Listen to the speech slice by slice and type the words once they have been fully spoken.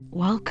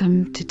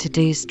Welcome to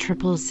today's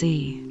Triple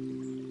Z.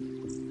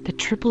 The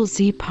Triple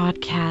Z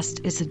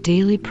podcast is a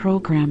daily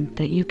program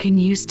that you can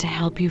use to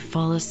help you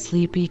fall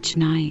asleep each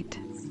night.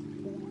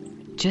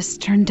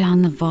 Just turn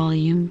down the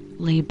volume,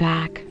 lay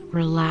back,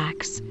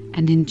 relax,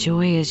 and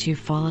enjoy as you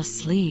fall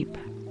asleep.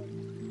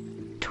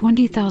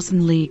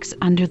 20,000 Leagues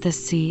Under the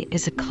Sea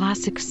is a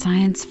classic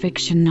science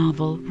fiction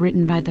novel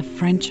written by the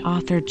French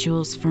author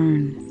Jules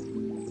Verne.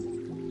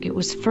 It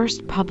was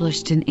first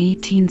published in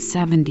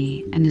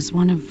 1870 and is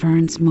one of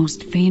Verne's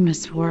most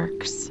famous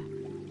works.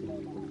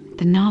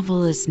 The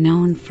novel is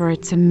known for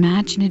its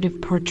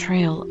imaginative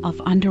portrayal of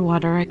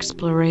underwater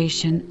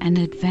exploration and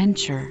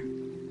adventure.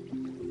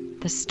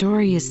 The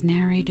story is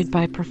narrated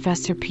by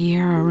Professor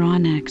Pierre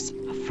Aronnax,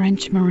 a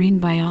French marine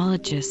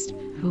biologist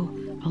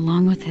who,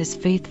 along with his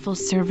faithful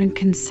servant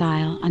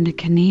Conseil and a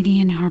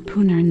Canadian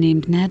harpooner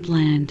named Ned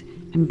Land,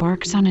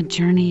 embarks on a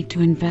journey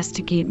to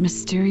investigate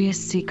mysterious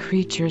sea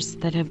creatures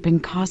that have been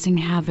causing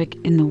havoc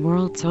in the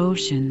world's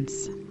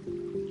oceans.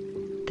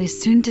 They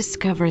soon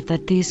discover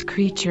that these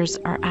creatures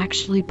are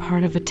actually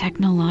part of a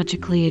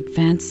technologically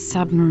advanced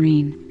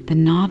submarine, the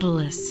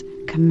Nautilus,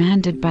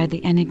 commanded by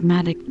the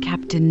enigmatic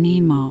Captain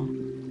Nemo.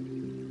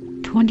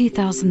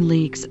 20,000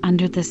 Leagues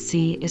Under the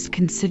Sea is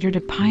considered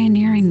a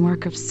pioneering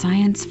work of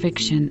science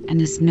fiction and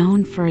is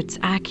known for its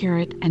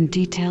accurate and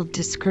detailed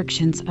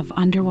descriptions of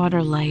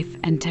underwater life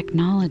and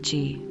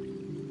technology.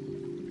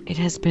 It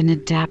has been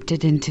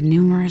adapted into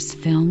numerous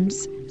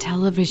films,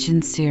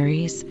 television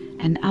series,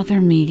 and other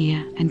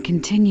media and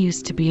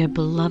continues to be a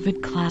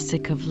beloved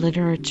classic of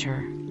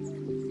literature.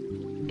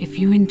 If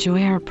you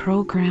enjoy our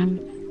program,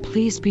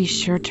 please be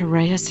sure to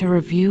write us a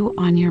review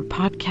on your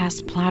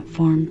podcast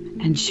platform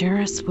and share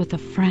us with a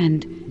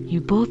friend. You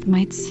both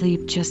might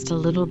sleep just a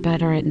little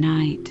better at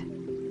night.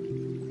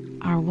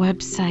 Our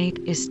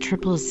website is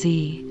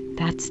ZZZ,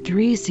 that's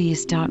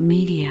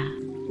 3z's.media.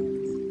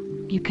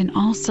 You can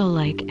also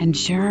like and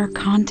share our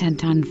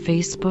content on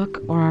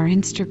Facebook or our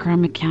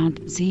Instagram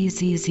account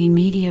ZZZ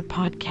Media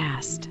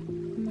Podcast.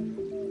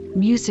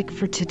 Music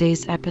for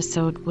today's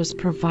episode was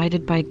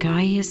provided by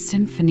Gaia's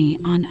Symphony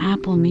on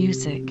Apple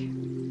Music.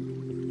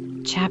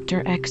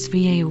 Chapter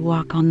XVA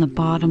Walk on the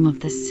Bottom of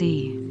the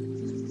Sea.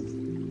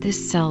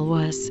 This cell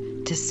was,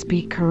 to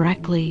speak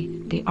correctly,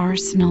 the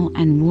arsenal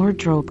and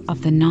wardrobe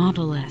of the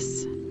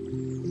Nautilus.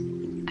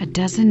 A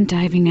dozen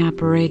diving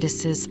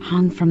apparatuses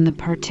hung from the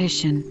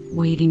partition,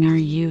 waiting our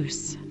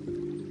use.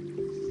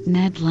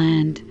 Ned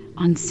Land,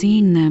 on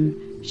seeing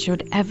them,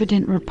 showed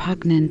evident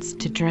repugnance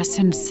to dress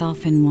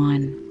himself in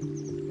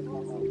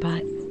one.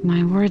 But,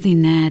 my worthy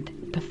Ned,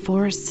 the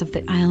forests of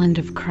the island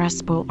of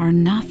Crespo are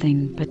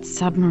nothing but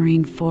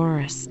submarine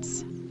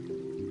forests.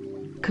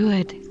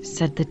 Good,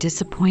 said the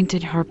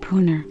disappointed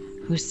harpooner,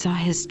 who saw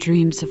his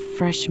dreams of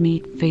fresh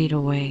meat fade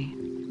away.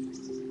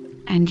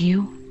 And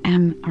you,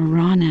 M.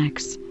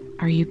 Aronnax,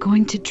 are you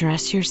going to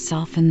dress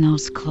yourself in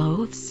those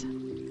clothes?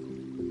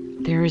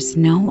 There is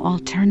no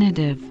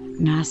alternative,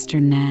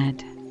 Master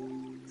Ned.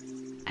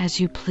 As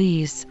you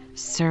please,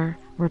 sir,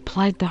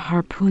 replied the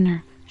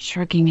harpooner,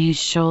 shrugging his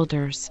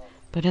shoulders.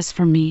 But as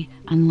for me,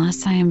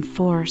 unless I am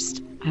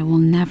forced, I will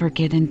never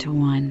get into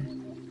one.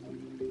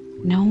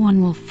 No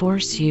one will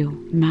force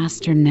you,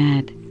 Master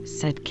Ned,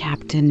 said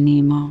Captain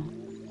Nemo.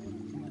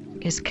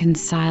 Is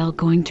Conseil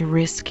going to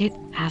risk it?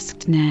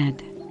 Asked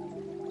Ned.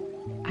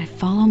 I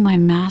follow my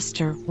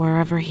master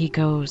wherever he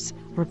goes,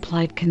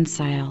 replied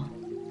Conseil.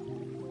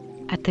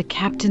 At the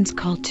captain's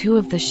call, 2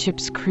 of the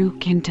ship's crew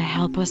came to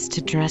help us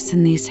to dress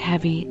in these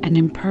heavy and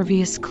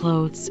impervious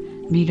clothes,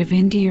 made of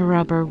India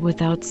rubber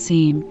without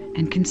seam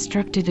and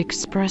constructed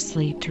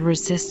expressly to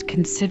resist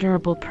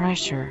considerable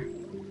pressure.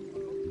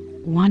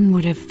 One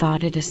would have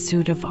thought it a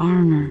suit of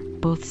armor,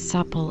 both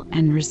supple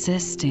and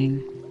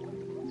resisting.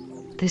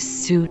 This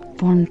suit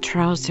formed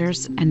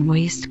trousers and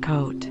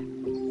waistcoat.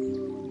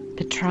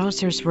 The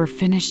trousers were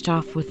finished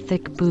off with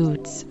thick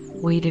boots,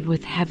 weighted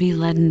with heavy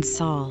leaden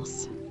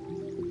soles.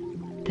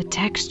 The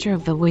texture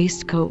of the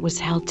waistcoat was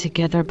held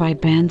together by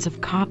bands of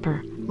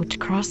copper, which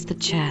crossed the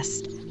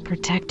chest,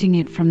 protecting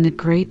it from the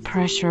great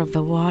pressure of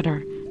the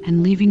water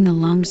and leaving the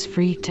lungs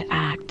free to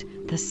act.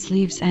 The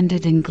sleeves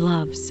ended in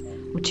gloves,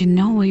 which in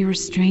no way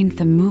restrained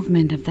the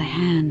movement of the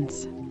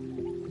hands.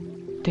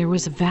 There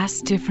was a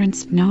vast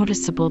difference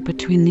noticeable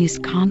between these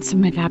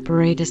consummate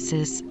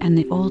apparatuses and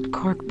the old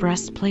cork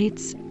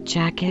breastplates,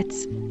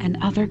 jackets, and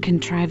other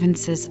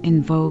contrivances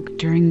in vogue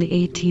during the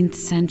 18th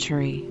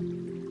century.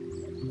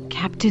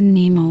 Captain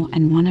Nemo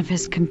and one of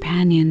his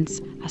companions,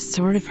 a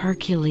sort of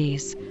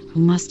Hercules, who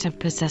must have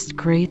possessed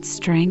great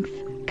strength,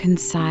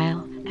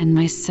 Conseil, and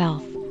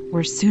myself,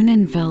 were soon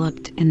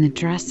enveloped in the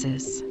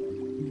dresses.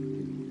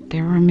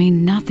 There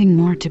remained nothing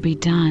more to be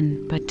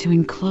done but to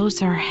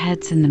enclose our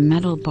heads in the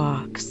metal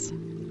box.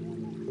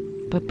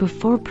 But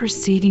before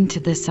proceeding to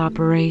this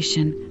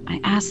operation,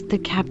 I asked the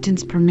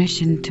captain's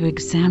permission to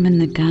examine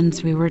the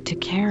guns we were to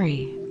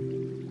carry.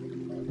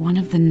 One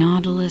of the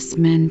Nautilus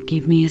men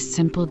gave me a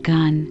simple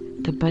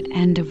gun, the butt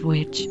end of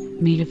which,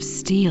 made of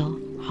steel,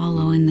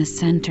 hollow in the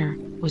center,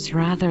 was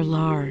rather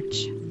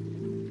large.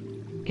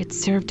 It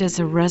served as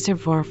a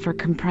reservoir for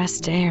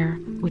compressed air,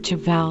 which a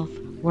valve,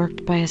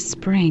 worked by a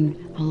spring,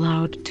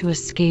 allowed to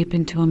escape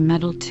into a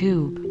metal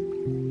tube.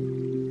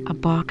 A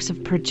box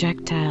of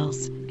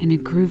projectiles, in a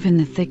groove in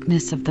the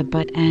thickness of the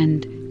butt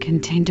end,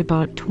 contained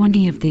about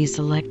 20 of these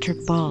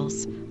electric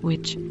balls,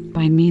 which,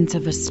 by means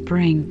of a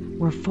spring,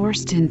 were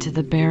forced into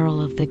the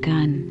barrel of the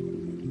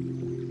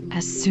gun.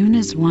 As soon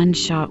as one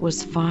shot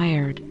was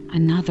fired,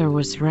 another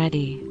was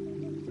ready.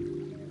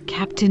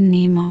 "Captain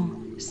Nemo,"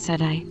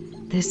 said I,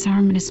 "this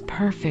arm is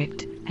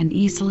perfect and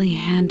easily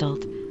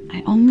handled.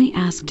 I only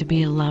ask to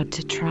be allowed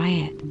to try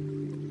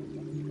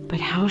it. But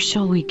how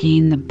shall we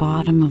gain the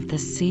bottom of the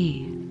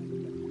sea?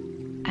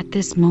 At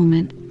this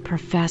moment,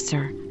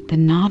 Professor, the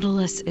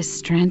Nautilus is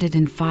stranded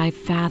in 5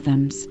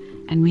 fathoms,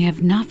 and we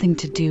have nothing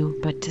to do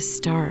but to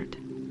start.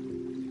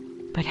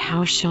 But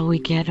how shall we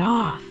get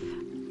off?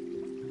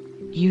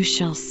 You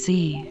shall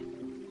see."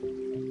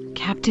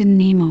 Captain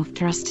Nemo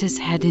thrust his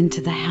head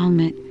into the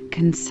helmet,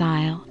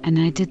 consile, and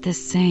I did the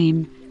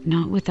same,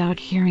 not without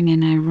hearing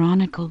an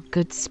ironical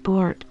 "good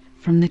sport"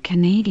 from the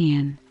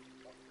Canadian.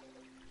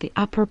 The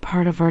upper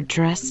part of our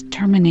dress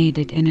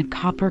terminated in a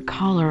copper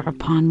collar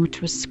upon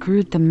which was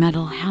screwed the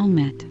metal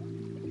helmet.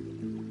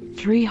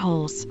 3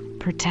 holes,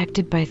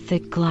 protected by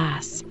thick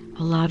glass,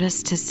 allowed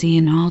us to see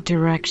in all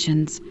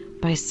directions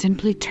by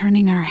simply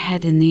turning our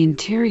head in the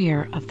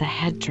interior of the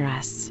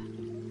headdress.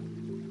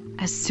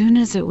 As soon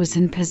as it was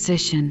in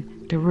position,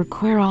 the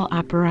recoil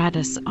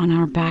apparatus on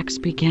our backs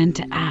began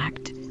to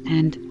act,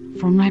 and,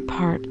 for my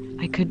part,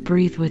 I could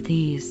breathe with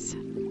ease.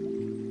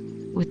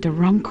 With the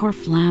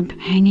Ruhmkorff lamp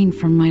hanging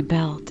from my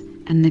belt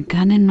and the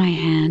gun in my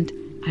hand,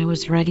 I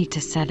was ready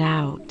to set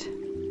out.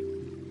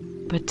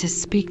 But to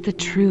speak the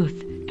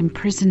truth,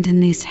 imprisoned in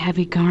these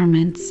heavy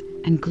garments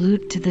and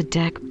glued to the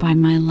deck by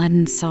my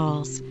leaden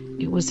soles,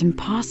 it was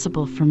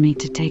impossible for me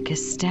to take a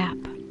step.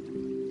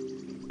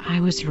 I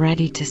was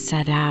ready to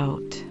set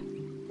out.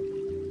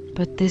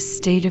 But this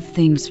state of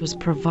things was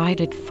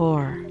provided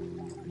for.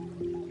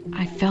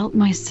 I felt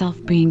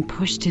myself being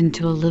pushed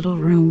into a little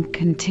room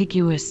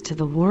contiguous to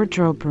the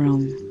wardrobe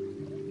room.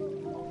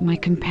 My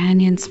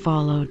companions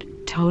followed,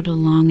 towed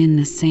along in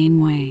the same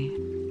way.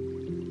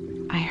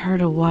 I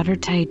heard a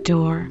watertight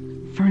door,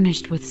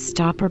 furnished with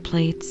stopper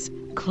plates,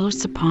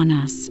 close upon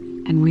us,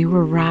 and we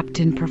were wrapped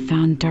in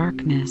profound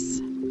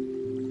darkness.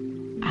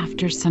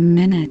 After some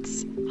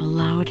minutes, a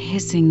loud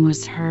hissing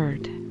was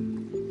heard.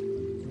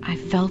 I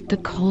felt the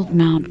cold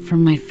mount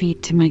from my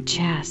feet to my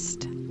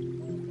chest.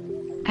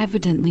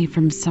 Evidently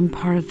from some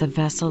part of the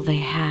vessel they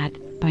had,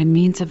 by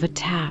means of a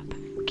tap,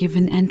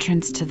 given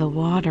entrance to the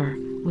water,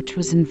 which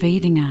was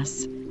invading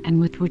us, and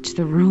with which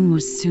the room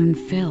was soon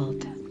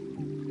filled.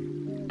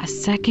 A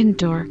second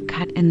door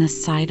cut in the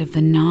side of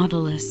the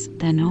Nautilus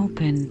then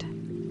opened.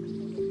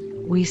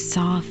 We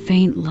saw a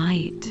faint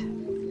light.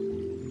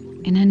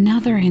 In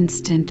another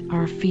instant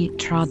our feet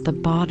trod the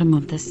bottom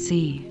of the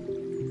sea.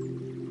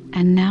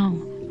 And now,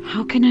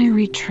 how can I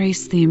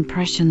retrace the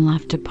impression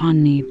left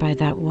upon me by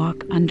that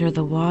walk under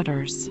the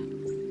waters?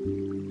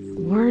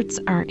 Words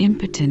are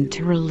impotent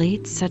to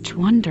relate such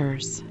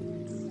wonders.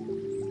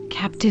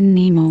 Captain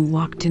Nemo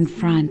walked in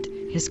front,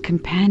 his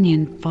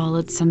companion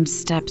followed some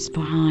steps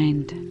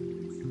behind.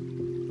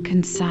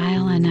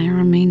 Conseil and I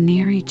remained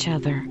near each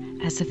other,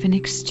 as if an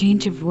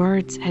exchange of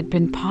words had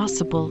been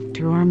possible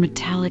through our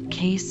metallic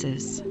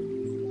cases.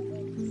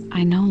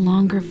 I no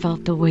longer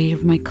felt the weight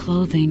of my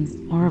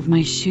clothing or of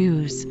my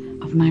shoes,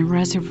 of my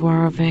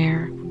reservoir of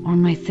air, or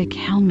my thick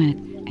helmet,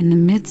 in the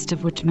midst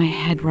of which my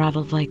head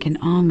rattled like an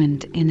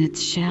almond in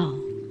its shell.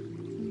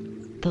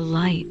 The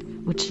light,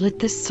 which lit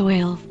the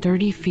soil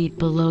 30 feet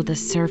below the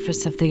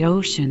surface of the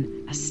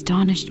ocean,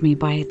 astonished me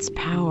by its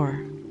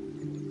power.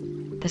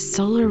 The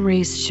solar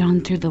rays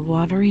shone through the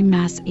watery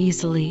mass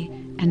easily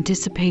and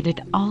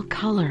dissipated all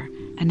color,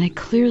 and I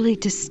clearly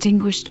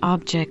distinguished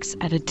objects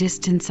at a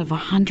distance of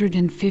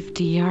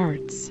 150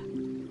 yards.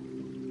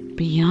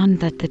 Beyond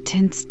that, the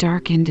tints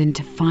darkened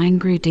into fine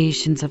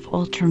gradations of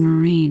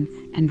ultramarine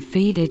and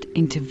faded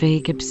into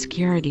vague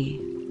obscurity.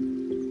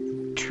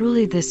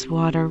 Truly, this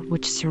water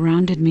which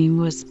surrounded me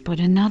was but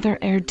another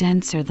air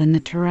denser than the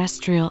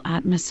terrestrial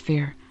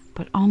atmosphere,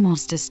 but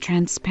almost as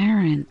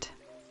transparent.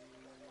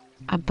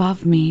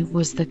 Above me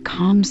was the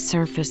calm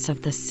surface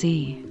of the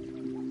sea.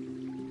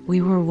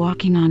 We were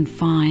walking on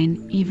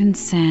fine, even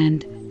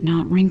sand,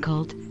 not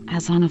wrinkled,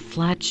 as on a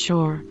flat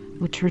shore,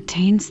 which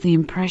retains the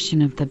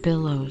impression of the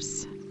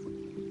billows.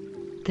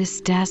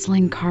 This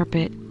dazzling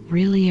carpet,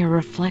 really a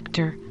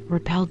reflector,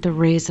 repelled the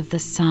rays of the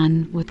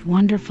sun with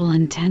wonderful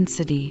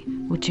intensity,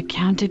 which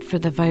accounted for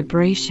the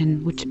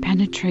vibration which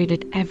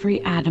penetrated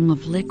every atom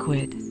of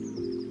liquid.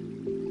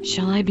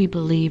 Shall I be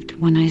believed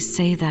when I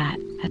say that,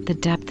 at the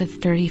depth of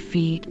 30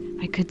 feet,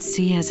 I could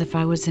see as if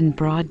I was in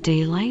broad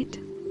daylight?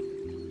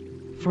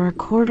 For a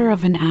quarter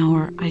of an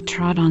hour I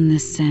trod on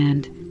this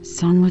sand,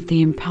 sown with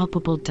the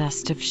impalpable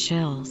dust of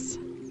shells.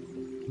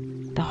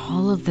 The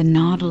hull of the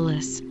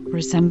Nautilus,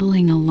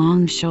 resembling a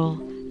long shoal,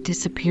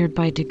 disappeared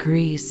by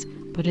degrees,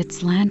 but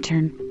its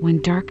lantern,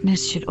 when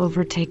darkness should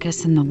overtake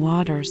us in the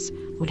waters,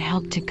 would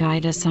help to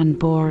guide us on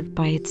board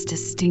by its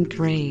distinct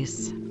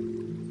rays.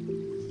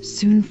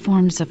 Soon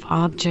forms of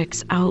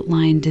objects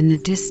outlined in the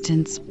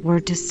distance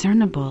were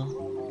discernible.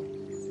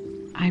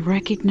 I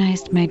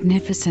recognized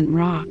magnificent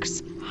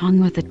rocks hung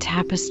with a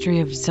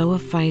tapestry of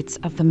zoophytes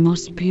of the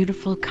most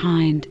beautiful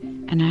kind,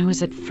 and I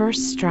was at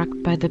first struck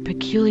by the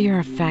peculiar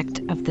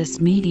effect of this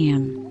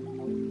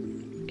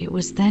medium. It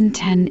was then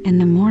 10 in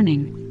the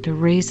morning. The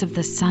rays of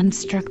the sun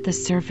struck the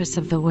surface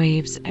of the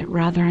waves at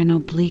rather an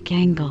oblique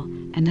angle,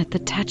 and at the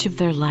touch of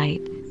their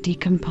light,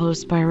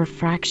 decomposed by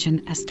refraction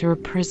as through a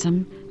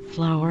prism,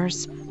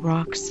 flowers,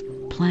 rocks,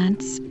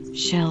 plants,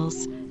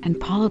 shells, and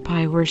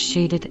polypi were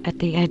shaded at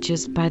the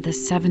edges by the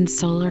 7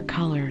 solar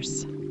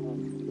colors.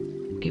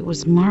 It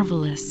was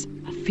marvelous,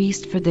 a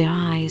feast for the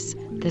eyes,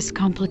 this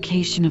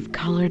complication of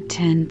colored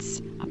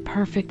tints, a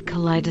perfect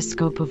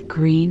kaleidoscope of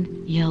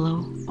green,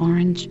 yellow,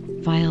 orange,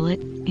 violet,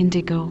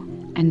 indigo,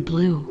 and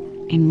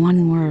blue. In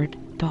one word,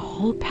 the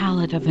whole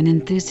palette of an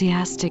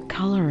enthusiastic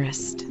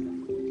colorist.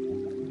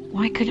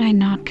 Why could I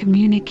not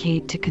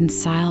communicate to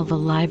Conseil the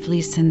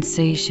lively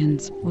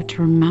sensations which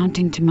were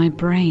mounting to my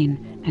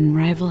brain and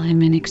rival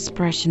him in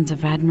expressions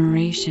of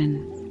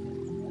admiration?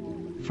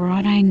 For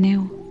aught I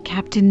knew,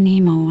 Captain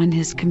Nemo and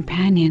his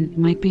companion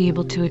might be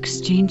able to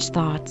exchange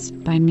thoughts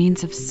by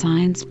means of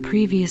signs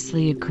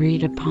previously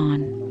agreed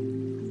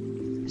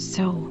upon.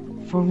 So,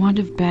 for want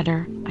of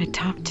better, I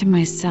talked to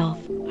myself.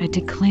 I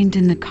declaimed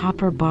in the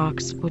copper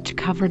box which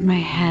covered my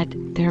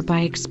head,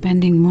 thereby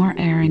expending more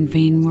air in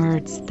vain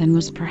words than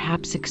was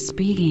perhaps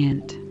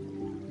expedient.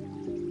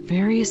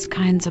 Various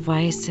kinds of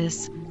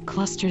ices,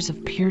 clusters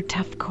of pure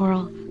tough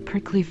coral,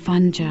 prickly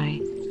fungi,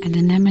 and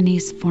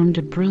anemones formed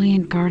a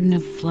brilliant garden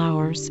of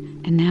flowers,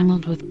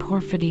 enameled with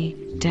porphyry,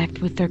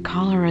 decked with their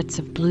collarets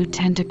of blue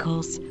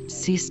tentacles,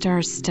 sea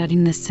stars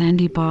studding the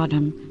sandy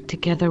bottom,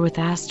 together with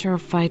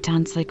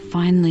astrophytons like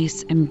fine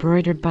lace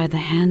embroidered by the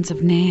hands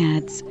of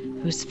naiads,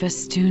 whose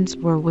festoons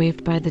were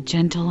waved by the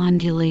gentle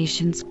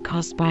undulations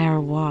caused by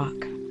our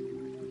walk.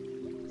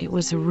 It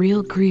was a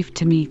real grief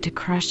to me to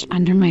crush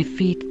under my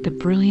feet the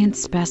brilliant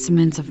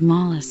specimens of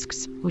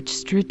mollusks which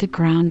strewed the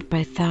ground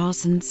by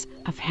thousands,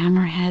 of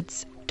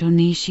hammerheads,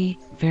 donici,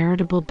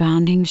 veritable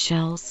bounding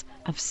shells,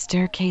 of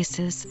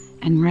staircases,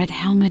 and red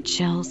helmet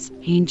shells,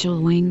 angel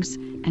wings,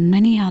 and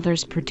many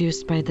others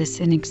produced by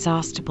this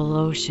inexhaustible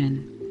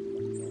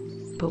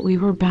ocean. But we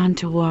were bound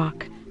to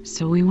walk,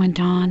 so we went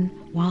on,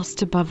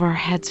 whilst above our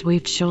heads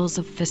waved shoals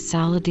of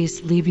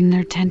phasalides leaving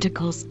their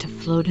tentacles to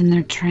float in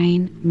their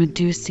train,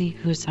 medusae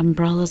whose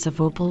umbrellas of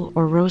opal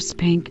or rose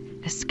pink,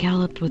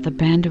 escalloped with a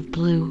band of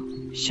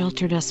blue,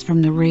 sheltered us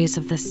from the rays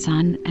of the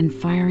sun, and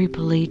fiery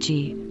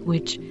pelagi,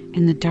 which,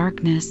 in the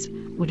darkness,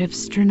 would have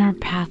strewn our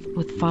path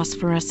with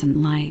phosphorescent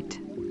light.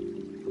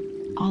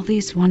 All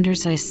these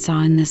wonders I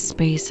saw in the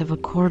space of a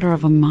quarter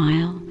of a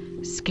mile,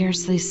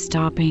 scarcely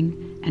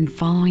stopping and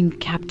following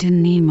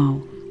Captain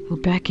Nemo, who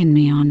beckoned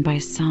me on by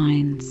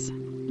signs.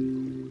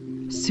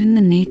 Soon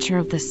the nature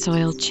of the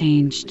soil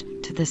changed.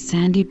 To the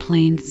sandy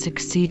plain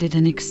succeeded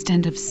an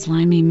extent of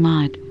slimy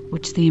mud,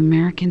 which the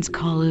Americans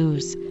call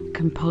ooze,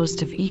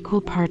 composed of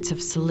equal parts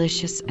of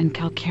silicious and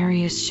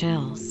calcareous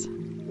shells.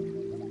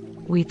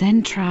 We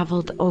then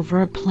traveled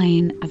over a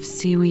plain of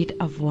seaweed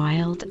of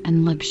wild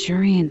and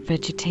luxuriant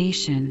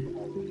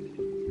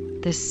vegetation.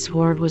 This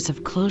sward was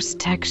of close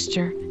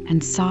texture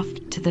and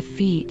soft to the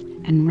feet,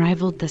 and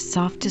rivaled the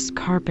softest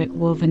carpet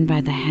woven by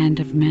the hand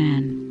of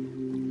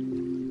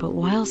man. But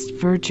whilst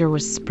verdure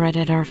was spread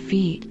at our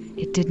feet,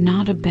 it did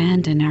not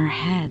abandon our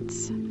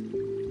heads.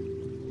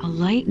 A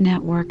light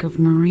network of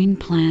marine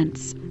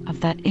plants,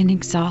 of that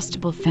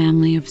inexhaustible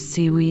family of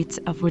seaweeds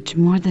of which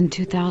more than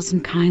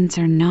 2,000 kinds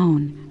are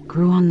known,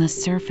 grew on the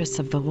surface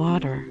of the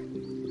water.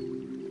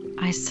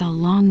 I saw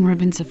long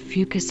ribbons of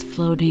fucus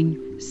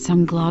floating,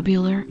 some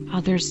globular,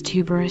 others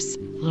tuberous,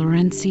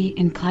 Lawrencii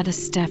and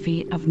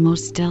Cladistephae of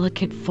most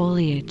delicate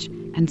foliage,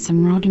 and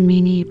some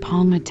Rhodamini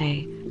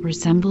palmatae,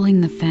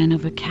 resembling the fan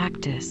of a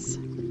cactus.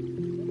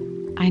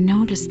 I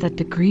noticed that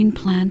the green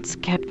plants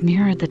kept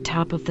nearer the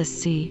top of the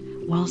sea,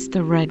 whilst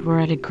the red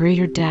were at a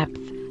greater depth,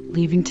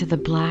 leaving to the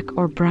black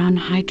or brown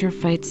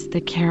hydrophytes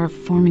the care of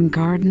forming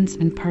gardens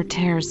and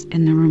parterres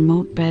in the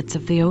remote beds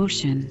of the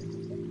ocean.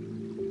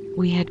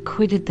 We had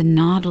quitted the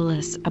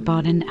Nautilus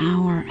about an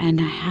hour and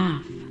a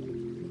half.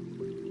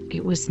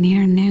 It was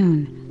near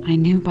noon. I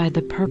knew by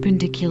the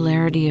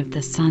perpendicularity of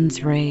the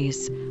sun's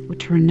rays,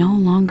 which were no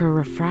longer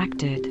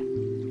refracted.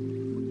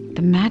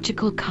 The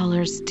magical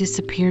colors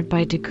disappeared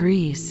by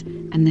degrees,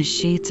 and the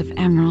shades of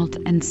emerald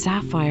and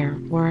sapphire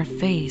were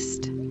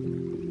effaced.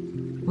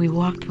 We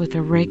walked with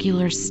a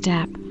regular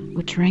step,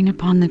 which rang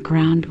upon the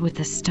ground with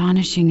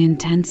astonishing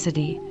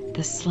intensity.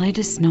 The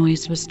slightest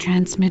noise was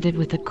transmitted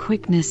with a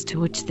quickness to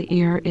which the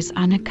ear is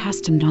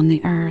unaccustomed on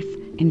the earth.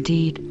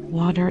 Indeed,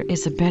 water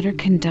is a better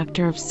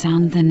conductor of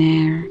sound than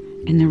air,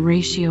 in the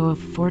ratio of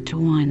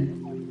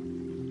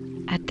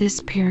 4:1. At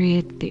this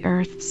period, the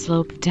earth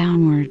sloped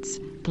downwards.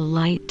 The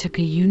light took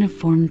a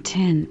uniform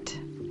tint.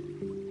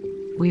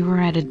 We were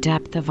at a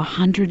depth of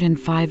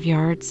 105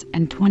 yards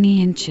and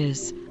 20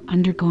 inches,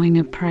 undergoing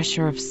a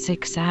pressure of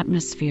 6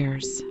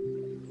 atmospheres.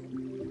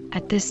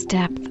 At this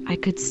depth, I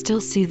could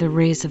still see the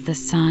rays of the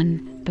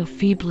sun, though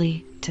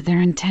feebly. To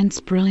their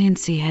intense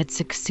brilliancy had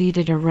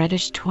succeeded a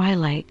reddish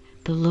twilight,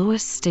 the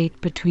lowest state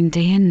between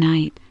day and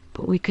night,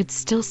 but we could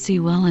still see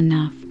well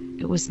enough.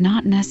 It was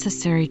not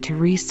necessary to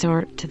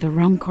resort to the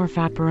Ruhmkorff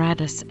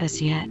apparatus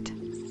as yet.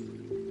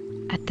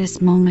 At this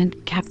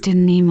moment,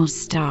 Captain Nemo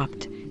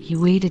stopped. He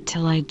waited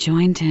till I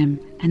joined him,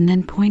 and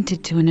then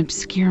pointed to an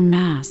obscure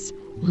mass,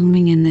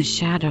 looming in the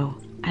shadow,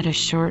 at a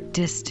short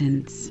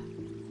distance.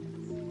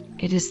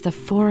 "It is the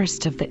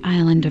forest of the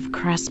island of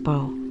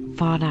Crespo,"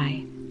 thought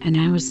I, and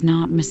I was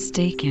not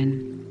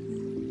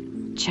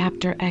mistaken.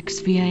 Chapter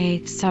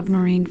XVIII: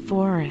 Submarine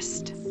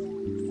Forest.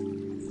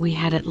 We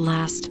had at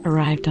last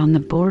arrived on the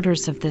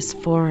borders of this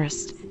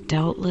forest,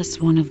 doubtless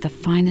one of the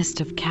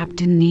finest of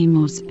Captain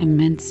Nemo's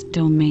immense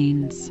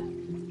domains.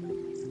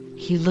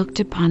 He looked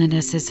upon it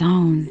as his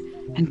own,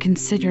 and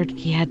considered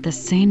he had the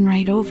same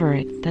right over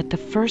it that the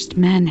first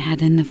men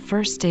had in the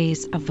first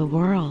days of the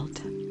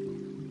world.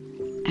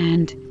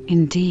 And,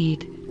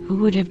 indeed, who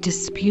would have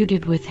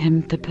disputed with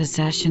him the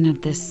possession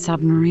of this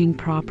submarine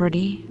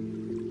property?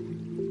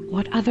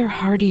 What other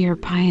hardier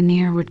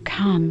pioneer would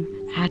come,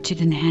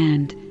 hatchet in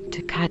hand,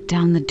 to cut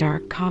down the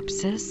dark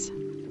copses?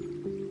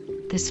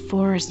 This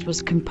forest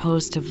was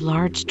composed of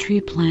large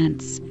tree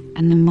plants,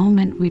 and the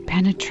moment we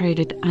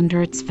penetrated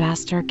under its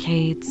vast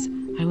arcades,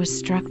 I was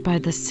struck by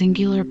the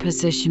singular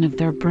position of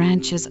their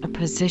branches, a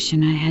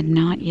position I had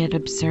not yet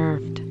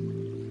observed.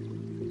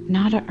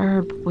 Not a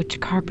herb which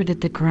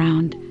carpeted the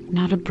ground,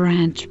 not a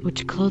branch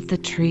which clothed the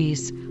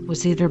trees,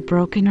 was either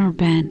broken or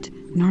bent,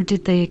 nor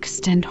did they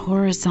extend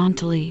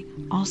horizontally,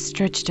 all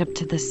stretched up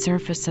to the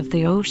surface of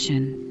the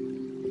ocean.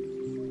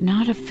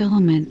 Not a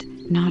filament,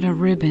 not a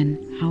ribbon,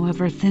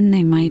 however thin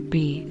they might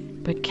be,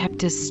 but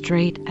kept as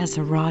straight as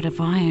a rod of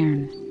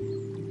iron.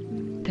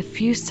 The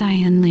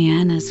fuchsian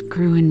lianas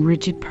grew in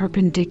rigid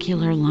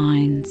perpendicular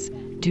lines,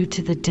 due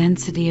to the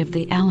density of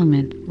the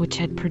element which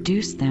had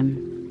produced them.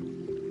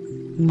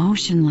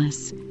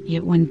 Motionless,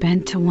 yet when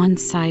bent to one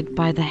side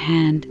by the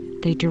hand,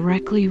 they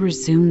directly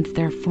resumed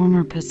their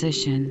former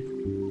position.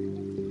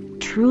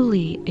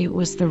 Truly, it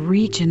was the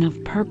region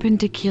of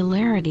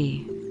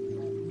perpendicularity.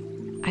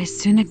 I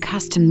soon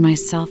accustomed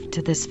myself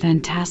to this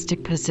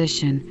fantastic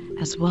position,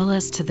 as well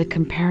as to the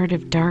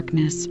comparative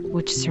darkness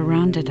which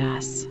surrounded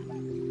us.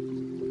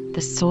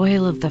 The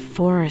soil of the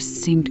forest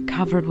seemed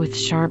covered with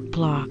sharp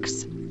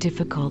blocks,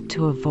 difficult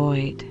to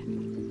avoid.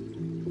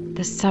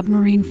 The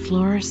submarine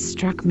flora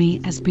struck me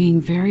as being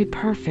very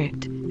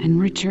perfect, and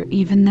richer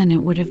even than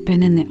it would have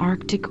been in the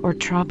Arctic or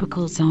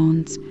tropical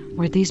zones,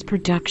 where these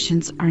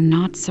productions are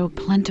not so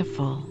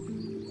plentiful.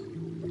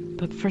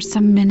 But for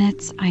some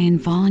minutes I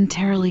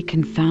involuntarily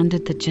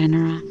confounded the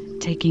genera,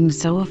 taking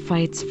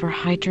zoophytes for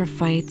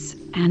hydrophytes,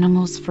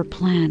 animals for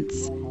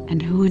plants,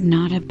 and who would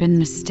not have been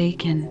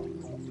mistaken?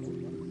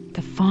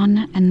 The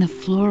fauna and the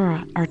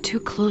flora are too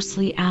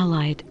closely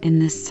allied in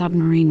this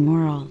submarine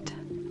world.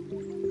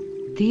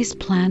 These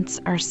plants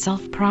are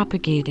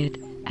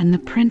self-propagated, and the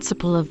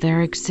principle of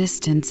their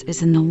existence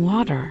is in the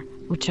water,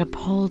 which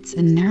upholds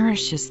and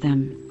nourishes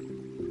them.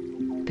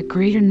 The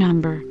greater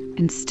number,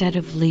 instead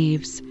of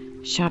leaves,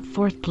 shot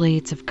forth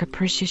blades of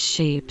capricious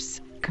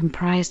shapes,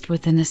 comprised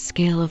within a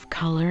scale of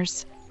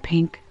colors: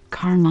 pink,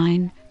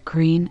 carmine,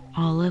 green,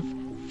 olive,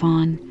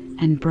 fawn,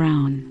 and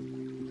brown.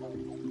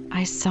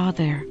 I saw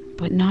there,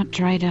 but not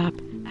dried up,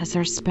 as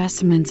our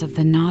specimens of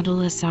the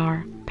nautilus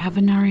are,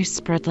 pavonari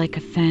spread like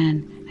a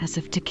fan, as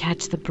if to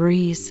catch the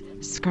breeze,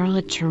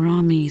 scarlet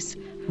charamis,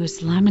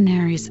 whose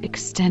laminaries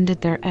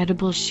extended their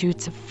edible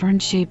shoots of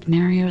fern-shaped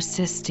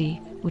nereocysti,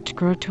 which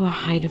grow to a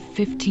height of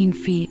 15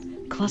 feet,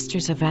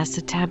 clusters of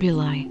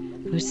acetabuli,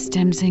 whose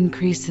stems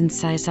increase in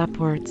size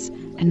upwards,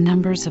 and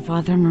numbers of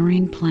other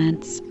marine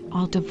plants,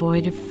 all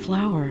devoid of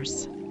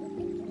flowers.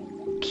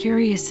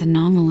 Curious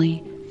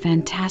anomaly,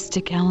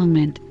 fantastic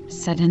element,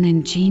 said an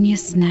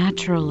ingenious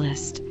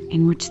naturalist,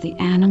 in which the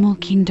animal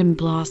kingdom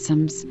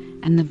blossoms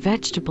and the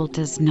vegetable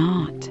does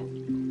not.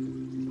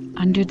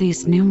 Under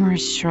these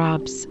numerous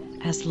shrubs,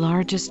 as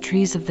large as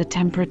trees of the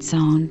temperate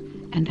zone,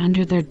 and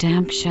under their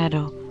damp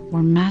shadow,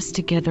 were massed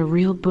together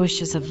real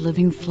bushes of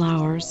living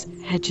flowers,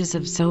 hedges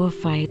of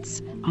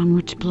zoophytes, on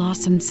which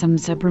blossomed some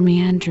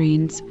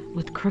zebromeandrines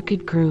with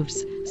crooked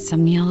grooves,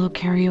 some yellow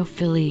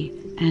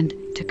caryophyllae, and,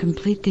 to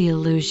complete the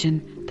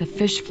illusion, the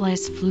fish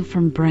flies flew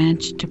from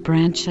branch to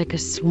branch like a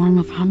swarm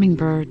of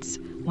hummingbirds,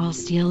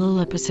 whilst yellow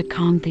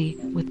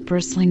lepidocanthe, with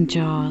bristling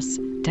jaws,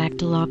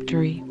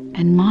 dactyloptery,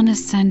 and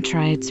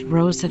monocentrides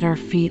rose at our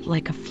feet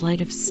like a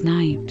flight of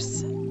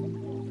snipes.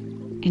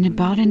 In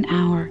about an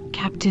hour,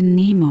 Captain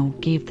Nemo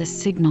gave the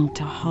signal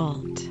to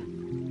halt.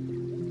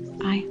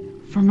 I,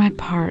 for my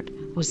part,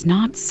 was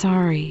not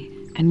sorry,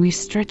 and we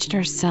stretched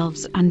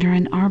ourselves under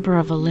an arbor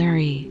of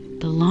alaria,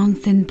 the long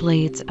thin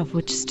blades of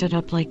which stood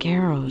up like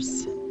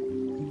arrows.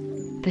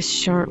 This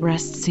short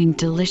rest seemed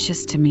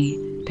delicious to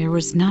me. There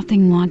was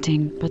nothing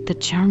wanting but the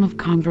charm of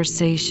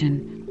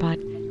conversation, but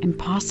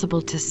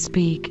impossible to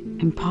speak,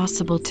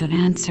 Impossible to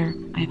answer,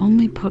 I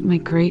only put my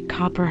great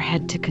copper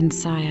head to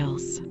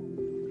Conseil's.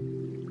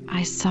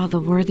 I saw the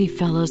worthy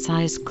fellow's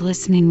eyes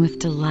glistening with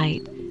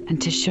delight,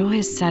 and to show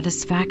his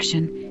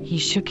satisfaction, he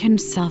shook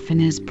himself in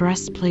his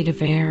breastplate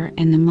of air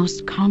in the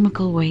most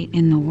comical way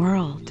in the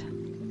world.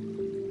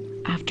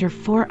 After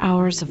 4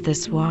 hours of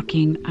this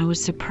walking, I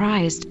was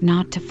surprised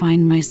not to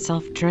find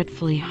myself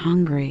dreadfully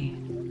hungry.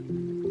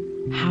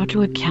 How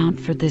to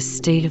account for this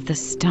state of the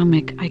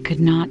stomach I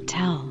could not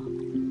tell.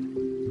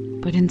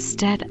 But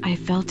instead I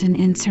felt an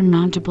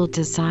insurmountable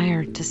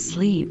desire to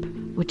sleep,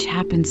 which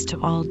happens to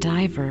all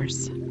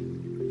divers.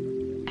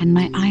 And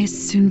my eyes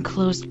soon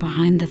closed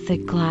behind the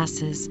thick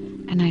glasses,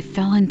 and I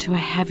fell into a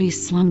heavy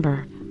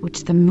slumber,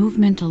 which the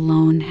movement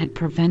alone had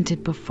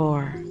prevented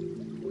before.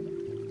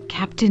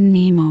 Captain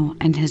Nemo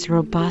and his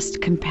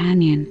robust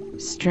companion,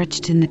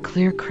 stretched in the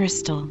clear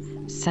crystal,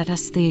 set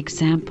us the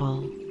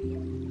example.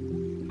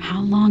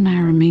 How long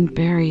I remained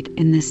buried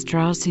in this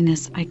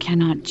drowsiness I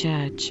cannot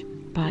judge,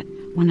 but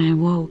when I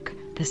woke,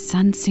 the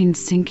sun seemed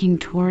sinking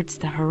towards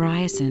the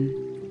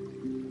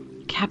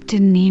horizon.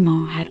 Captain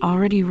Nemo had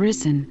already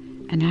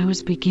risen, and I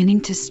was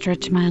beginning to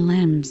stretch my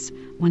limbs,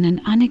 when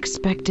an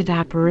unexpected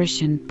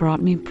apparition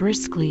brought me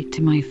briskly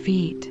to my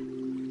feet.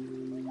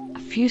 A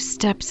few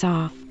steps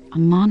off, a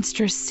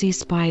monstrous sea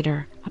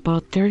spider,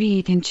 about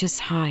 38 inches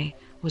high,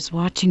 was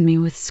watching me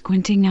with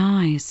squinting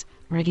eyes,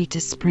 ready to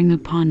spring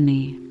upon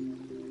me.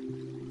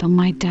 Though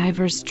my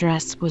diver's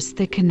dress was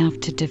thick enough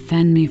to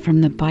defend me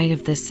from the bite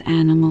of this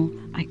animal,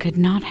 I could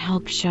not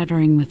help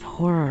shuddering with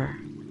horror.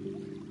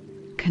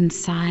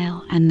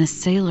 Conseil and the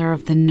sailor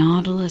of the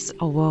Nautilus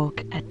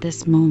awoke at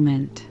this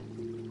moment.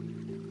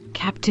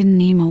 Captain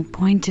Nemo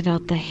pointed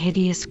out the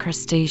hideous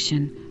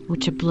crustacean,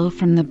 which a blow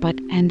from the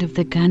butt end of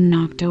the gun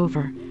knocked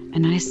over,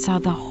 and I saw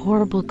the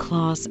horrible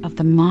claws of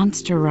the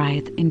monster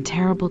writhe in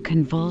terrible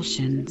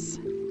convulsions.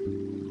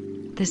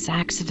 This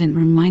accident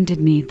reminded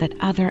me that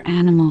other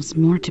animals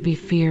more to be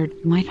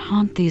feared might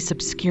haunt these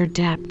obscure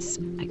depths,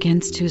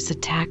 against whose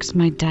attacks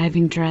my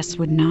diving dress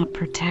would not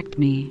protect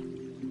me.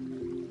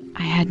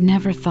 I had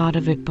never thought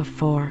of it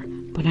before,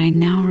 but I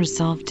now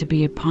resolved to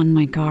be upon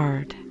my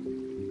guard.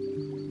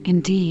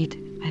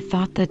 Indeed, I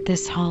thought that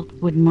this halt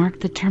would mark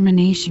the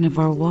termination of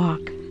our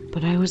walk,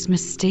 but I was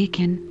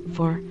mistaken,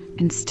 for,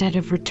 instead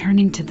of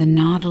returning to the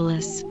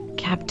Nautilus,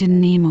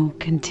 Captain Nemo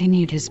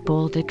continued his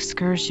bold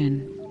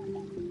excursion.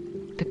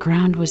 The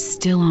ground was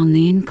still on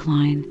the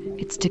incline,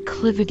 its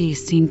declivity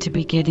seemed to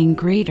be getting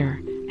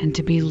greater, and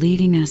to be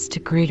leading us to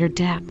greater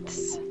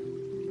depths.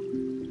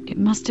 It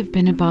must have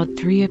been about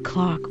 3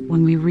 o'clock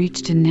when we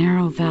reached a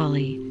narrow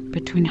valley,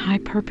 between high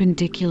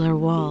perpendicular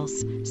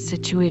walls,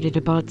 situated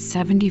about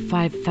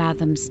 75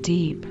 fathoms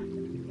deep.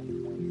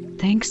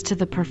 Thanks to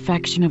the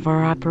perfection of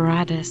our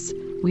apparatus,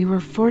 we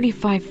were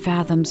 45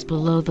 fathoms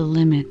below the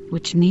limit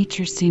which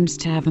nature seems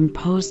to have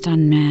imposed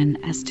on man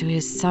as to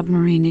his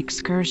submarine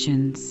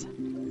excursions.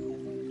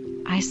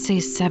 I say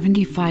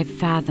 75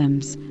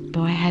 fathoms,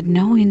 though I had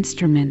no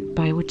instrument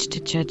by which to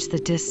judge the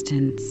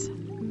distance.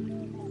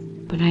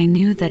 But I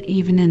knew that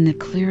even in the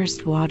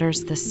clearest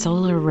waters the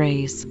solar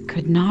rays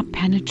could not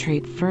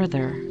penetrate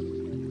further,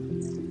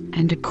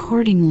 and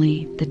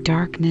accordingly the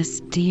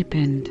darkness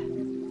deepened.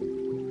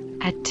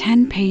 At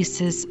 10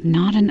 paces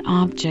not an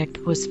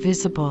object was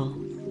visible.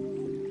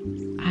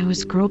 I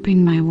was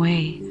groping my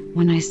way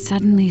when I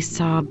suddenly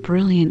saw a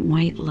brilliant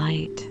white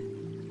light.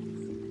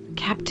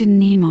 Captain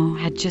Nemo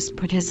had just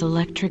put his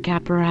electric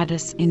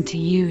apparatus into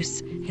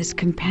use, his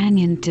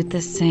companion did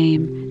the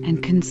same,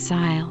 and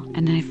Conseil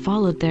and I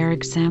followed their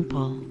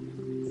example.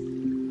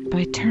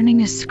 By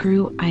turning a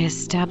screw, I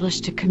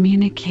established a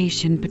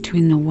communication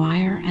between the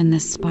wire and the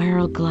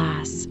spiral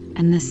glass,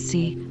 and the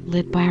sea,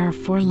 lit by our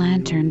 4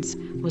 lanterns,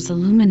 was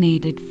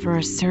illuminated for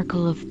a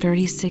circle of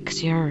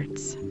 36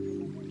 yards.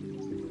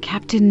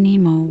 Captain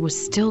Nemo was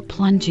still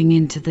plunging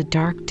into the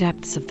dark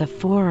depths of the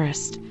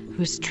forest,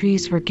 whose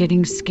trees were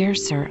getting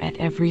scarcer at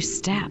every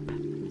step.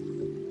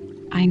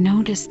 I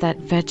noticed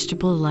that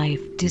vegetable life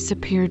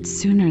disappeared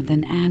sooner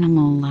than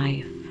animal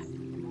life.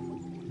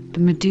 The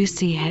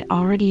Medusae had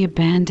already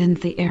abandoned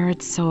the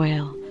arid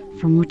soil,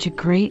 from which a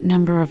great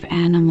number of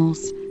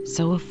animals,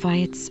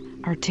 zoophytes,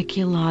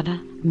 articulata,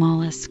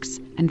 mollusks,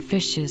 and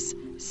fishes,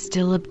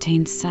 still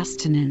obtained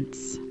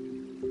sustenance.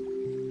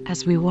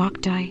 As we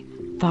walked, I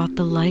thought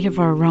the light of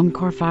our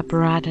Ruhmkorff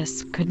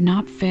apparatus could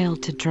not fail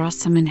to draw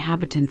some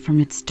inhabitant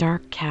from its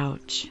dark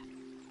couch.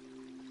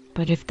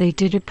 But if they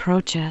did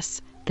approach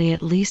us, they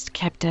at least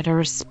kept at a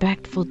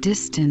respectful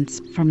distance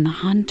from the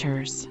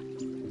hunters.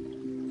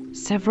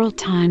 Several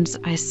times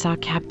I saw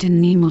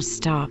Captain Nemo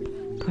stop,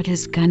 put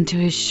his gun to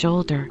his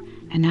shoulder,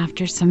 and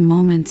after some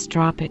moments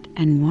drop it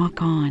and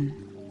walk on.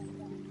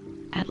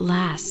 At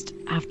last,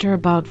 after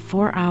about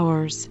 4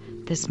 hours,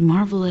 this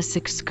marvelous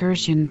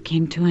excursion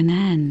came to an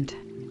end.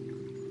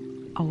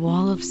 A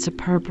wall of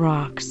superb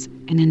rocks,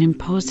 in an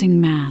imposing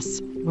mass,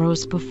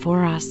 rose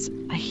before us,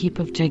 a heap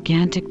of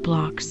gigantic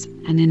blocks,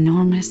 an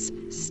enormous,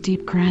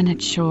 steep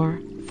granite shore,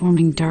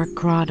 forming dark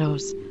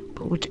grottos,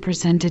 but which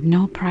presented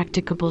no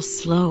practicable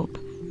slope,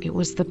 It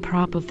was the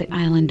prop of the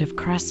island of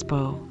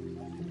Crespo.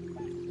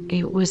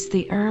 It was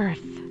the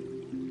Earth.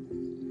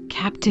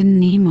 Captain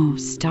Nemo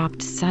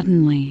stopped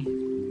suddenly.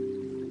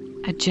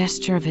 A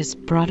gesture of his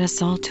brought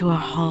us all to a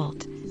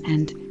halt,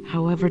 and,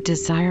 however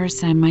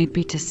desirous I might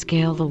be to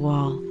scale the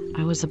wall,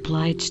 I was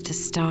obliged to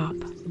stop.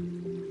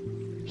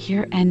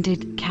 Here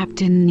ended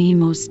Captain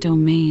Nemo's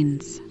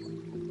domains,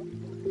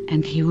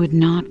 and he would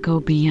not go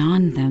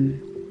beyond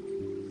them.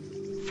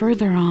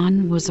 Further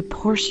on was a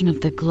portion of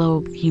the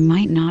globe he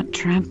might not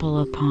trample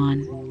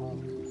upon.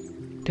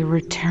 The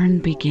return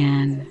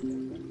began.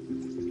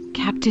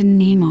 Captain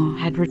Nemo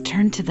had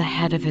returned to the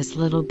head of his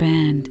little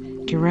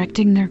band,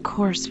 directing their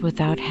course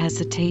without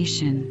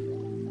hesitation.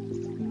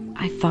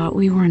 I thought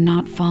we were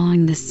not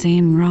following the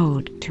same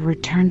road to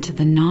return to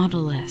the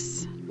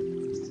Nautilus.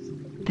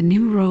 The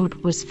new road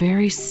was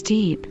very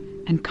steep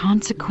and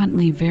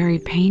consequently very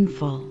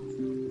painful.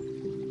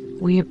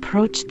 We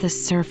approached the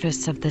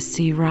surface of the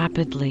sea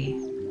rapidly.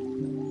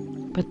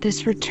 But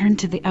this return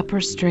to the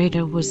upper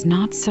strata was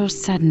not so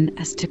sudden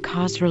as to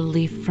cause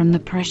relief from the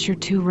pressure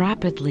too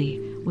rapidly,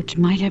 which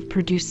might have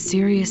produced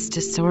serious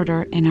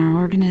disorder in our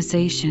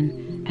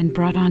organization and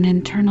brought on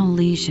internal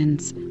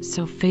lesions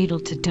so fatal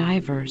to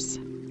divers.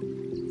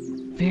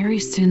 Very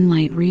soon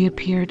light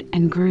reappeared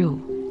and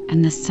grew,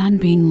 and the sun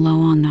being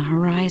low on the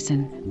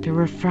horizon, the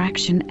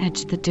refraction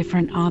edged the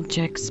different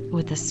objects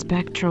with a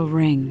spectral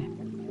ring.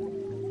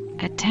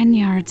 At 10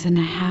 yards and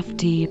a half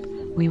deep,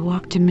 we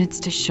walked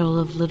amidst a shoal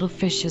of little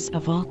fishes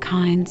of all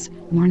kinds,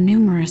 more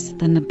numerous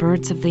than the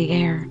birds of the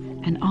air,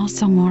 and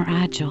also more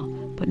agile,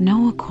 but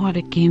no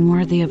aquatic game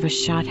worthy of a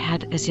shot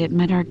had as yet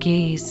met our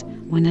gaze,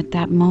 when at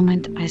that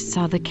moment I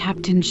saw the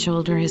captain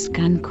shoulder his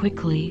gun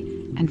quickly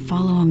and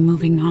follow a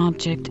moving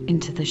object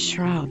into the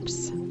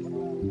shrubs.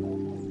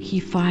 He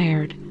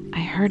fired.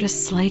 I heard a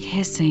slight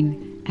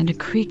hissing, and a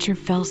creature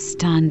fell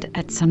stunned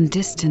at some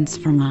distance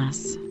from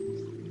us.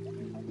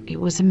 It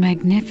was a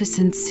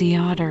magnificent sea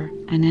otter,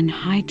 an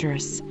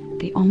anhydrus,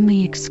 the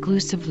only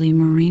exclusively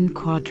marine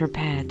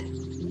quadruped.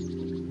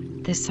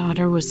 This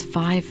otter was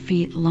 5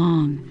 feet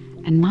long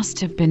and must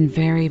have been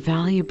very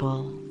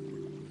valuable.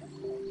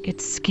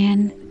 Its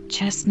skin,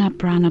 chestnut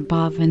brown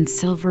above and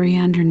silvery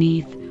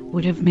underneath,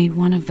 would have made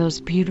one of those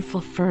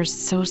beautiful furs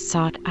so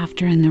sought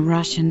after in the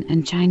Russian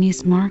and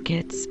Chinese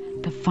markets.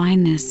 The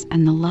fineness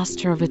and the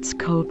luster of its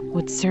coat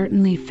would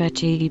certainly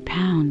fetch 80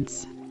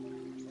 pounds.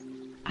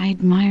 I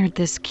admired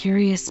this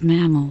curious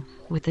mammal,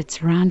 with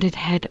its rounded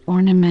head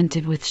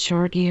ornamented with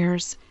short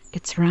ears,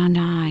 its round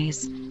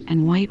eyes,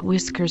 and white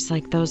whiskers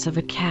like those of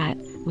a cat,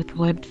 with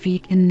webbed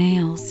feet and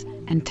nails,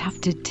 and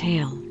tufted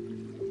tail.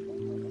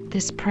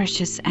 This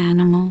precious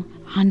animal,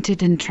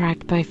 hunted and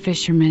tracked by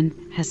fishermen,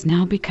 has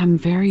now become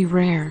very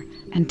rare,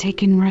 and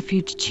taken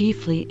refuge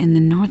chiefly in the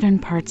northern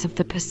parts of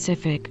the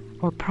Pacific,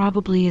 or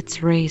probably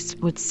its race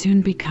would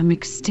soon become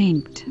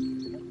extinct.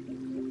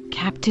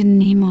 Captain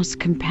Nemo's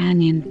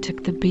companion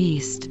took the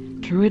beast,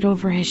 threw it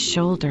over his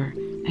shoulder,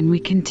 and we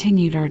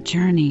continued our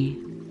journey.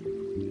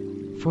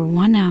 For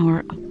 1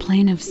 hour a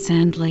plain of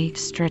sand lay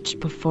stretched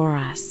before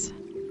us.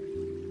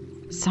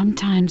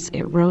 Sometimes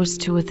it rose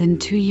to within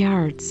 2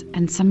 yards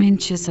and some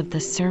inches of the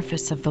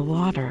surface of the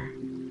water.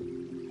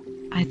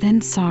 I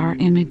then saw our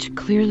image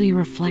clearly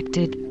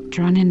reflected,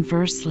 drawn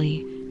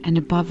inversely, and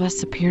above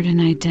us appeared an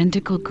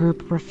identical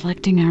group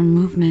reflecting our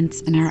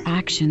movements and our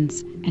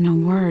actions, in a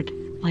word,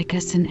 like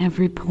us in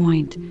every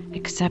point,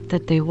 except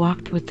that they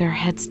walked with their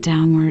heads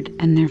downward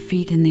and their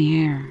feet in the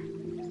air.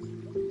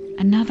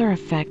 Another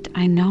effect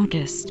I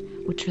noticed,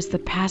 which was the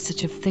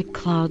passage of thick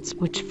clouds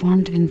which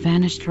formed and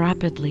vanished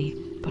rapidly,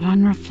 but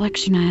on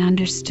reflection I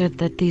understood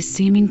that these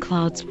seeming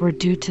clouds were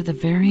due to the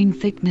varying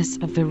thickness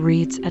of the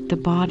reeds at the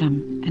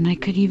bottom, and I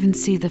could even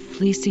see the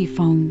fleecy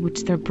foam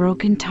which their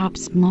broken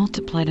tops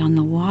multiplied on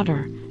the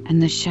water,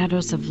 and the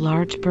shadows of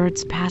large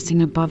birds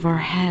passing above our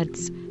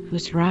heads,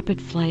 whose rapid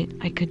flight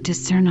I could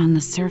discern on the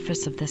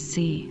surface of the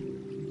sea.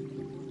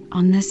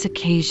 On this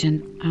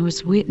occasion, I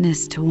was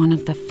witness to one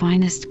of the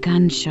finest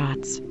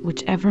gunshots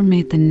which ever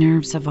made the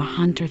nerves of a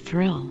hunter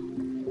thrill.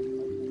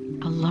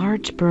 A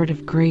large bird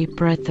of great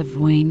breadth of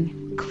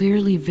wing,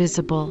 clearly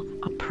visible,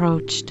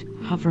 approached,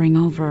 hovering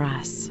over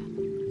us.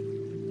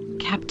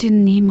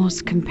 Captain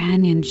Nemo's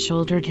companion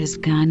shouldered his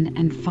gun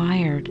and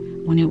fired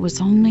when it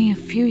was only a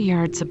few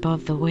yards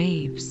above the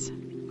waves.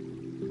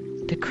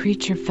 The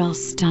creature fell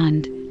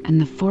stunned, and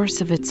the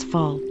force of its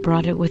fall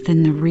brought it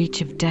within the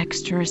reach of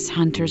dexterous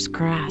hunter's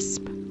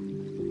grasp.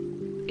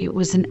 It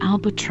was an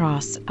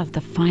albatross of the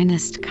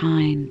finest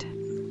kind.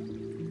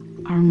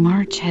 Our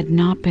march had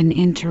not been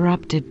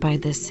interrupted by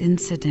this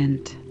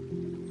incident.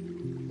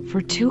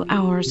 For 2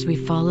 hours we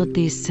followed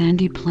these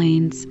sandy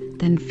plains,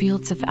 then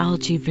fields of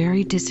algae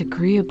very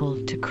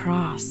disagreeable to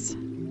cross.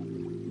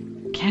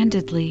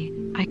 Candidly,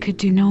 I could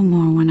do no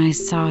more when I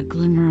saw a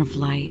glimmer of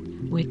light,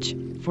 which,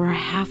 for a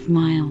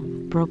half-mile,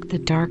 broke the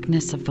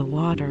darkness of the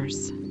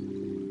waters.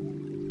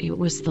 It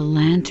was the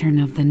lantern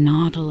of the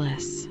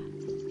Nautilus.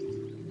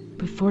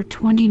 Before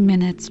 20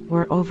 minutes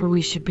were over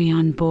we should be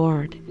on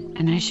board,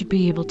 and I should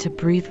be able to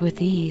breathe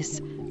with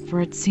ease, for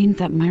it seemed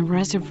that my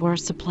reservoir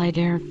supplied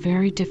air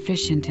very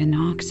deficient in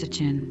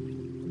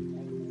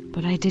oxygen.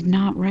 But I did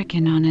not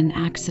reckon on an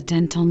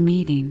accidental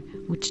meeting,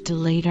 which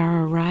delayed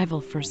our arrival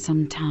for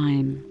some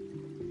time.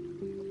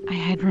 I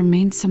had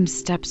remained some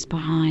steps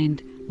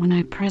behind when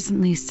I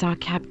presently saw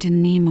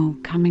Captain Nemo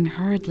coming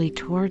hurriedly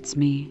towards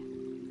me.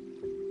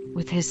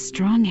 With his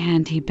strong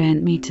hand he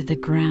bent me to the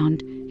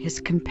ground,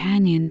 his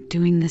companion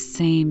doing the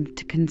same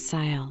to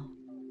Conseil.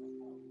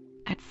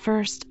 At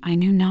first I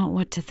knew not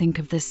what to think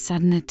of this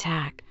sudden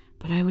attack,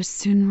 but I was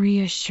soon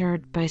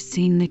reassured by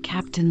seeing the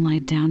captain lie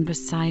down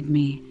beside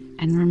me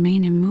and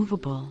remain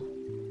immovable.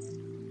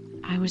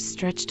 I was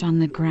stretched on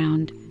the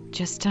ground,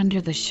 just under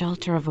the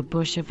shelter of a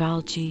bush of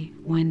algae,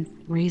 when,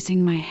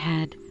 raising my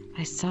head,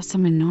 I saw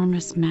some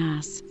enormous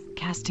mass,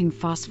 casting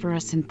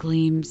phosphorescent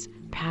gleams,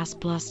 pass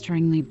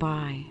blusteringly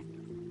by.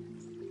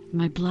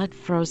 My blood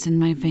froze in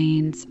my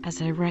veins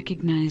as I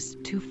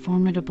recognized two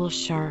formidable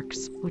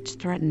sharks which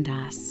threatened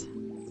us.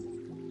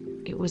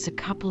 It was a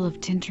couple of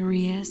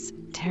Tintorias,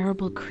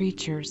 terrible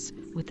creatures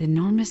with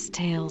enormous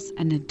tails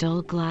and a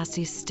dull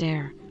glassy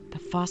stare, the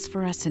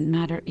phosphorescent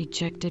matter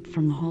ejected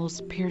from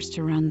holes pierced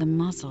around the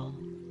muzzle.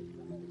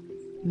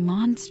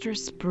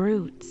 Monstrous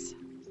brutes,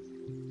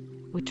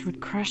 which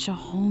would crush a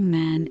whole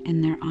man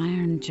in their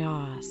iron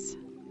jaws.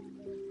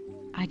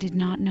 I did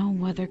not know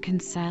whether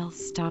Conseil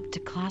stopped to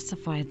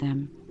classify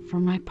them.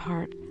 For my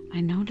part, I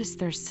noticed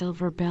their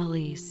silver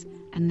bellies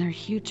and their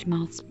huge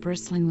mouths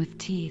bristling with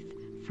teeth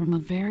from a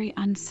very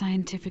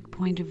unscientific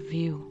point of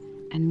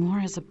view, and more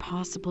as a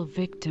possible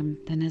victim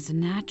than as a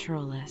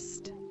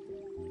naturalist.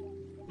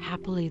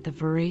 Happily, the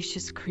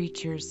voracious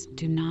creatures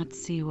do not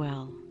see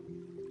well.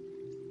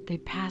 They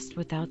passed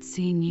without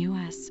seeing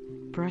us,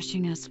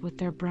 brushing us with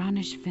their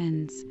brownish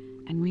fins,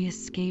 and we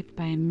escaped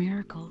by a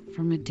miracle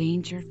from a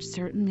danger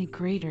certainly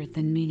greater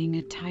than meeting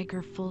a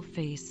tiger full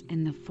face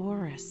in the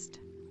forest.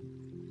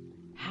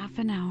 Half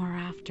an hour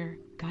after,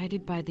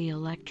 guided by the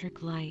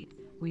electric light,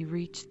 we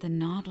reached the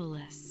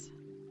Nautilus.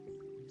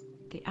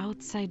 The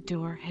outside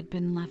door had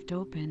been left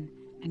open,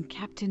 and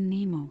Captain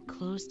Nemo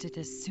closed it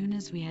as soon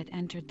as we had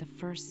entered the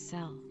first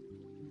cell.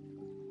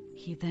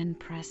 He then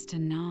pressed a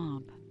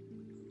knob.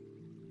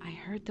 I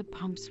heard the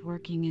pumps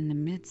working in the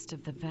midst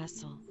of the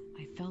vessel.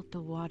 I felt the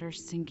water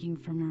sinking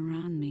from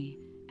around me,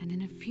 and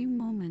in a few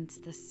moments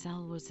the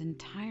cell was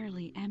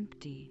entirely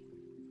empty.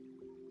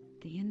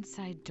 The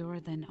inside door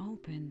then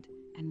opened,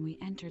 and we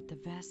entered the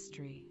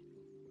vestry.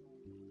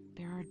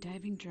 There our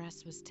diving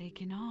dress was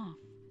taken off,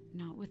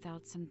 not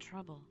without some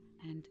trouble,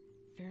 and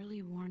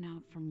fairly worn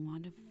out from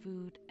want of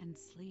food and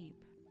sleep.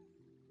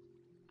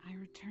 I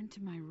returned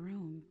to my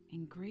room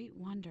in great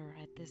wonder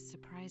at this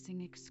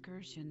surprising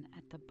excursion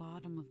at the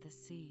bottom of the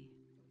sea.